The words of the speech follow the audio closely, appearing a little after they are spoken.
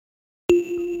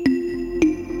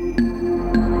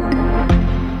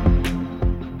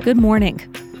Good morning.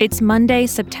 It's Monday,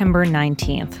 September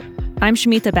 19th. I'm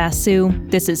Shamita Basu.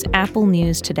 This is Apple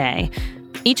News Today.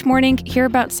 Each morning, hear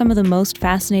about some of the most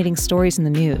fascinating stories in the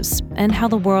news and how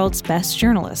the world's best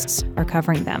journalists are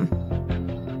covering them.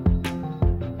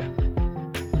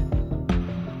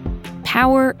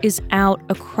 Power is out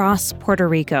across Puerto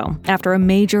Rico after a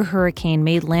major hurricane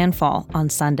made landfall on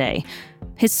Sunday.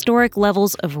 Historic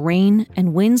levels of rain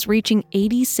and winds reaching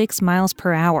 86 miles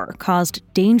per hour caused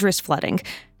dangerous flooding,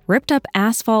 ripped up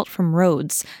asphalt from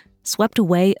roads, swept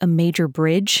away a major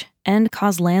bridge, and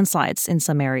caused landslides in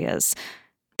some areas.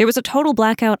 There was a total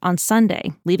blackout on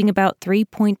Sunday, leaving about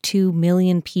 3.2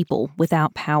 million people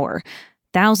without power.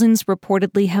 Thousands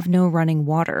reportedly have no running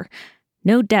water.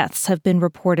 No deaths have been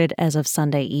reported as of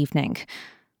Sunday evening.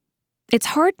 It's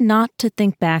hard not to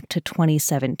think back to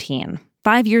 2017.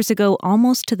 5 years ago,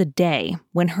 almost to the day,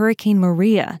 when Hurricane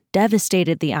Maria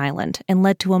devastated the island and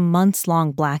led to a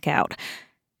months-long blackout.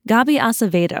 Gabi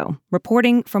Acevedo,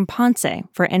 reporting from Ponce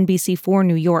for NBC4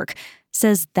 New York,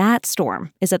 says that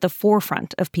storm is at the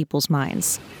forefront of people's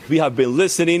minds. We have been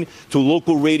listening to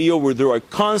local radio where there are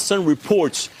constant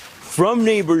reports from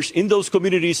neighbors in those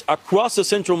communities across the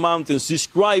Central Mountains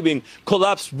describing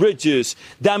collapsed bridges,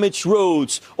 damaged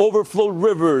roads, overflowed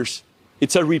rivers.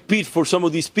 It's a repeat for some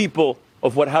of these people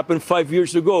of what happened 5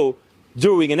 years ago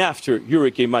during and after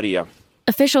Hurricane Maria.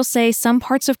 Officials say some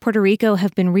parts of Puerto Rico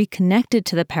have been reconnected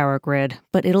to the power grid,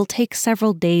 but it'll take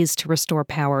several days to restore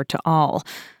power to all.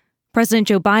 President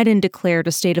Joe Biden declared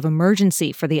a state of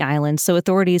emergency for the island so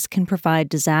authorities can provide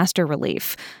disaster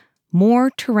relief. More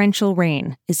torrential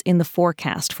rain is in the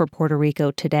forecast for Puerto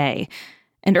Rico today.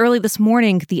 And early this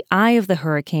morning, the eye of the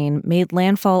hurricane made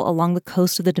landfall along the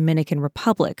coast of the Dominican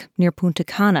Republic near Punta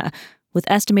Cana, with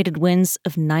estimated winds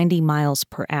of 90 miles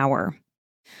per hour.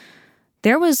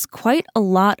 There was quite a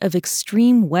lot of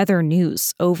extreme weather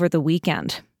news over the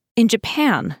weekend. In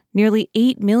Japan, nearly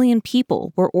 8 million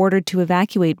people were ordered to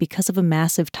evacuate because of a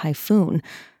massive typhoon.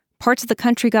 Parts of the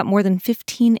country got more than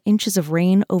 15 inches of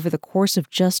rain over the course of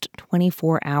just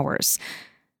 24 hours.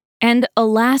 And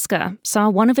Alaska saw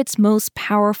one of its most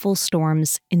powerful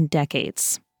storms in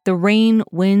decades. The rain,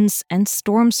 winds, and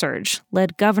storm surge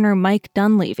led Governor Mike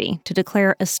Dunleavy to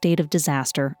declare a state of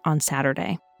disaster on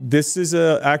Saturday. This is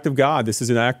an act of God. This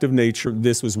is an act of nature.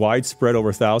 This was widespread over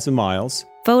 1,000 miles.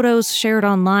 Photos shared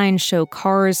online show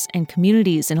cars and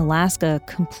communities in Alaska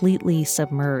completely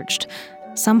submerged.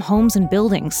 Some homes and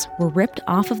buildings were ripped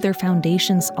off of their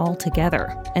foundations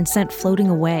altogether and sent floating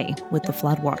away with the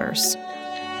floodwaters.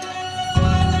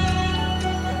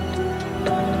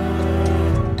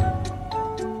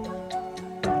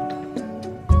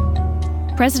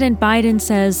 President Biden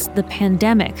says the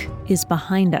pandemic is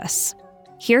behind us.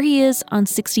 Here he is on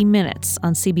 60 Minutes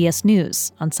on CBS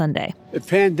News on Sunday. The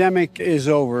pandemic is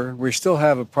over. We still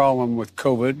have a problem with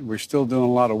COVID. We're still doing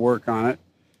a lot of work on it.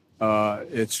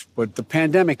 But the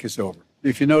pandemic is over.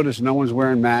 If you notice, no one's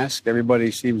wearing masks.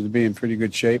 Everybody seems to be in pretty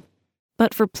good shape.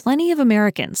 But for plenty of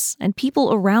Americans and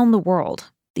people around the world,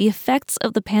 the effects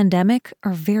of the pandemic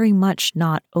are very much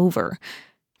not over.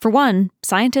 For one,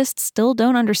 scientists still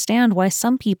don't understand why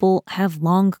some people have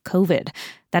long COVID,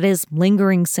 that is,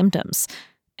 lingering symptoms.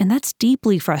 And that's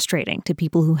deeply frustrating to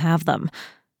people who have them.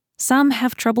 Some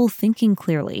have trouble thinking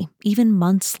clearly, even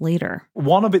months later.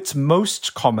 One of its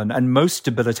most common and most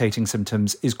debilitating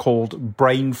symptoms is called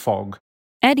brain fog.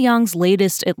 Ed Yong's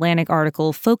latest Atlantic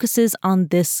article focuses on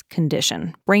this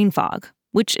condition, brain fog,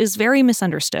 which is very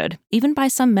misunderstood, even by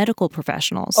some medical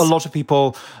professionals. A lot of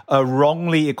people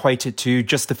wrongly equate it to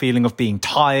just the feeling of being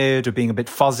tired or being a bit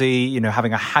fuzzy,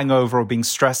 having a hangover or being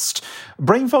stressed.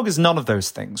 Brain fog is none of those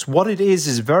things. What it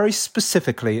is very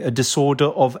specifically a disorder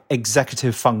of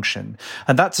executive function.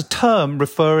 And that's a term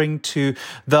referring to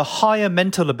the higher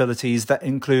mental abilities that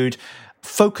include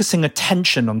focusing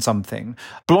attention on something,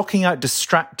 blocking out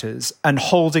distractors, and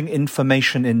holding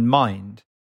information in mind.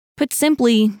 Put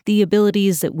simply, the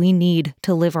abilities that we need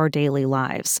to live our daily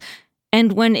lives.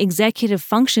 And when executive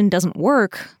function doesn't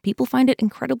work, people find it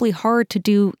incredibly hard to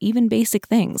do even basic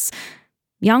things.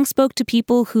 Yang spoke to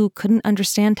people who couldn't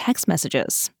understand text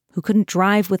messages, who couldn't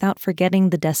drive without forgetting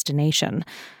the destination.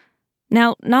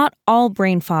 Now, not all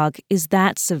brain fog is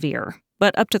that severe,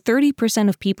 but up to 30%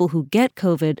 of people who get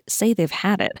COVID say they've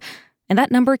had it. And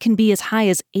that number can be as high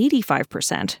as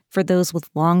 85% for those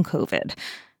with long COVID.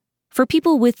 For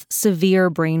people with severe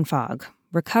brain fog,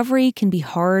 recovery can be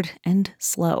hard and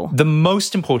slow. The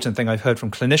most important thing I've heard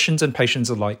from clinicians and patients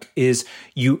alike is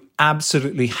you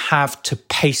absolutely have to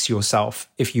pace yourself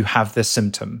if you have this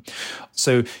symptom.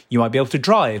 So you might be able to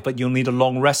drive, but you'll need a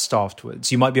long rest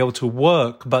afterwards. You might be able to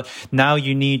work, but now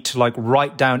you need to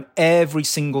write down every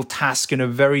single task in a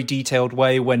very detailed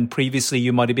way when previously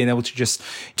you might have been able to just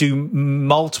do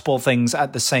multiple things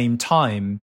at the same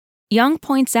time. Young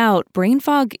points out brain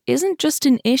fog isn't just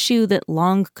an issue that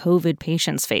long COVID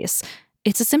patients face.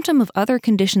 It's a symptom of other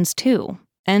conditions too.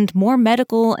 And more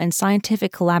medical and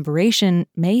scientific collaboration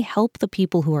may help the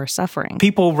people who are suffering.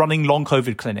 People running long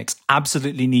COVID clinics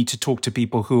absolutely need to talk to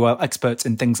people who are experts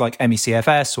in things like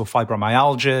ME/CFS or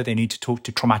fibromyalgia. They need to talk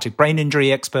to traumatic brain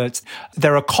injury experts.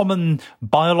 There are common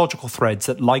biological threads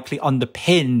that likely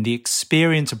underpin the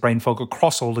experience of brain fog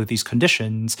across all of these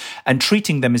conditions, and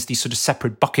treating them as these sort of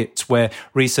separate buckets where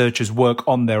researchers work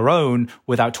on their own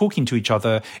without talking to each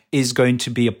other is going to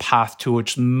be a path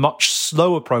towards much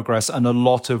slower progress and a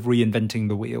lot of reinventing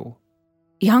the wheel.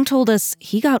 Young told us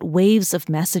he got waves of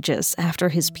messages after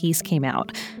his piece came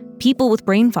out. People with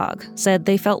brain fog said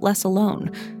they felt less alone.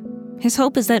 His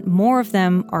hope is that more of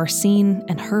them are seen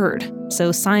and heard,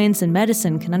 so science and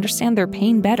medicine can understand their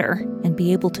pain better and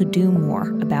be able to do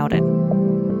more about it.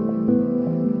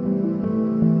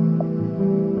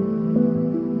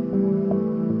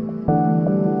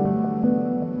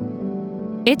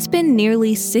 It's been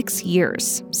nearly 6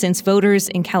 years since voters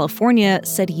in California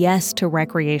said yes to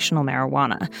recreational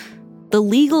marijuana. The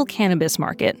legal cannabis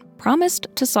market promised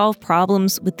to solve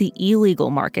problems with the illegal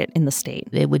market in the state.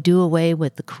 It would do away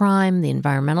with the crime, the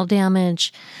environmental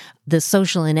damage, the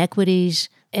social inequities,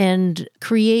 and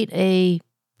create a,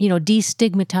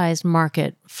 destigmatized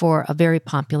market for a very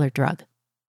popular drug.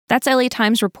 That's LA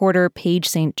Times reporter Paige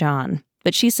St. John.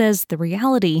 But she says the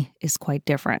reality is quite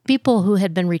different. People who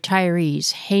had been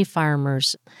retirees, hay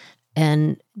farmers,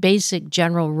 and basic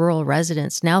general rural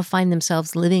residents now find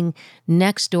themselves living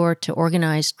next door to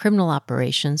organized criminal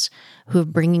operations who are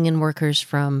bringing in workers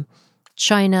from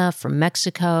China, from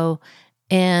Mexico,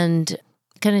 and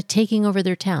kind of taking over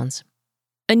their towns.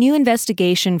 A new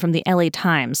investigation from the LA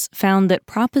Times found that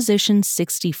Proposition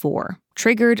 64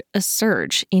 triggered a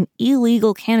surge in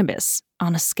illegal cannabis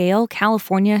on a scale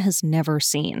California has never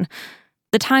seen.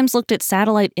 The Times looked at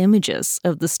satellite images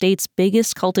of the state's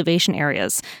biggest cultivation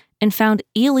areas and found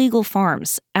illegal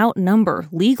farms outnumber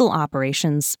legal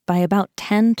operations by about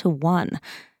 10 to 1.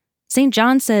 St.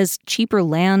 John says cheaper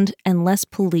land and less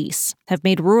police have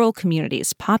made rural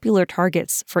communities popular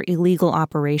targets for illegal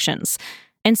operations.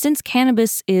 And since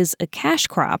cannabis is a cash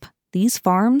crop, these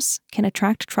farms can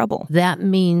attract trouble. That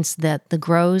means that the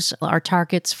grows are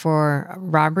targets for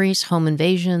robberies, home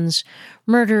invasions,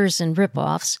 murders, and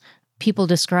ripoffs. People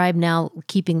describe now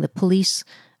keeping the police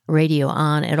radio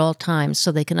on at all times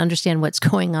so they can understand what's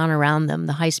going on around them,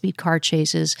 the high-speed car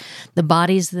chases, the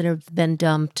bodies that have been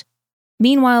dumped.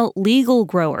 Meanwhile, legal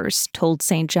growers told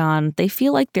St. John they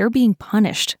feel like they're being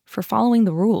punished for following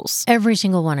the rules. Every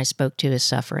single one I spoke to is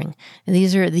suffering. And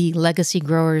these are the legacy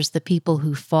growers, the people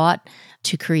who fought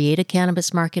to create a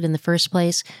cannabis market in the first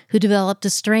place, who developed the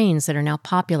strains that are now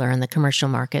popular in the commercial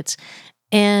markets,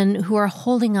 and who are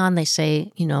holding on, they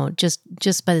say,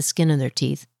 just by the skin of their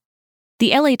teeth.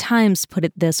 The LA Times put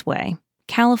it this way.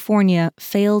 California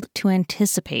failed to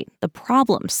anticipate the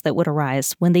problems that would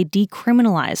arise when they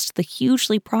decriminalized the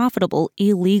hugely profitable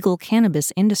illegal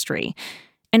cannabis industry.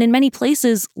 And in many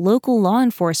places, local law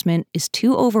enforcement is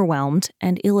too overwhelmed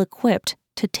and ill-equipped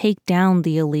to take down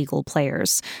the illegal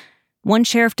players. One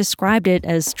sheriff described it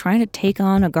as trying to take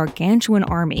on a gargantuan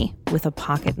army with a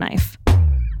pocket knife.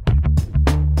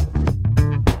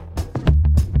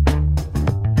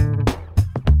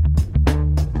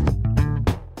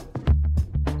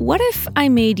 What if I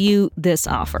made you this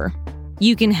offer?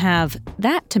 You can have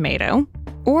that tomato,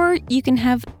 or you can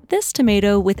have this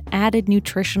tomato with added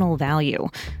nutritional value.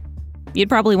 You'd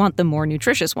probably want the more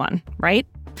nutritious one, right?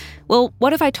 Well,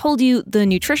 what if I told you the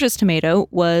nutritious tomato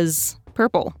was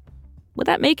purple? Would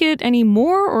that make it any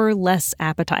more or less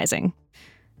appetizing?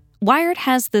 Wired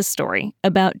has this story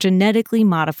about genetically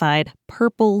modified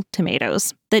purple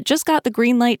tomatoes that just got the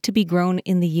green light to be grown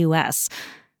in the U.S.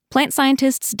 Plant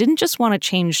scientists didn't just want to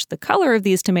change the color of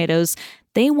these tomatoes,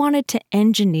 they wanted to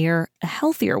engineer a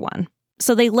healthier one.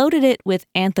 So they loaded it with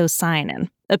anthocyanin,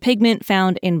 a pigment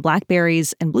found in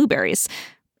blackberries and blueberries.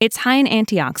 It's high in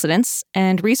antioxidants,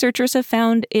 and researchers have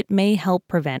found it may help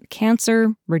prevent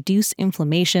cancer, reduce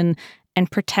inflammation, and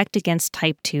protect against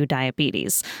type 2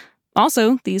 diabetes.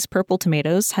 Also, these purple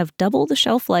tomatoes have double the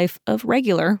shelf life of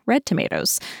regular red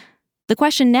tomatoes. The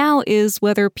question now is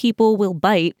whether people will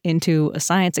bite into a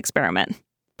science experiment.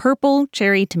 purple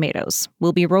cherry tomatoes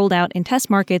will be rolled out in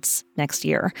test markets next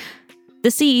year. The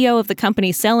CEO of the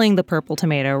company selling the purple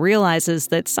tomato realizes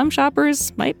that some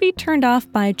shoppers might be turned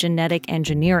off by genetic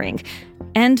engineering,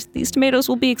 and these tomatoes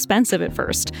will be expensive at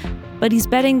first. But he's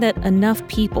betting that enough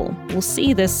people will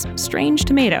see this strange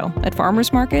tomato at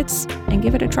farmers markets and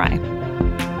give it a try.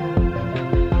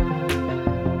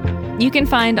 You can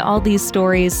find all these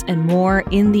stories and more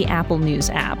in the Apple News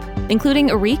app,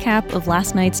 including a recap of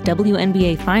last night's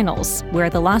WNBA Finals, where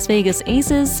the Las Vegas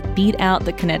Aces beat out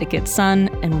the Connecticut Sun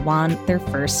and won their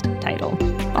first title.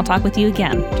 I'll talk with you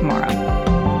again tomorrow.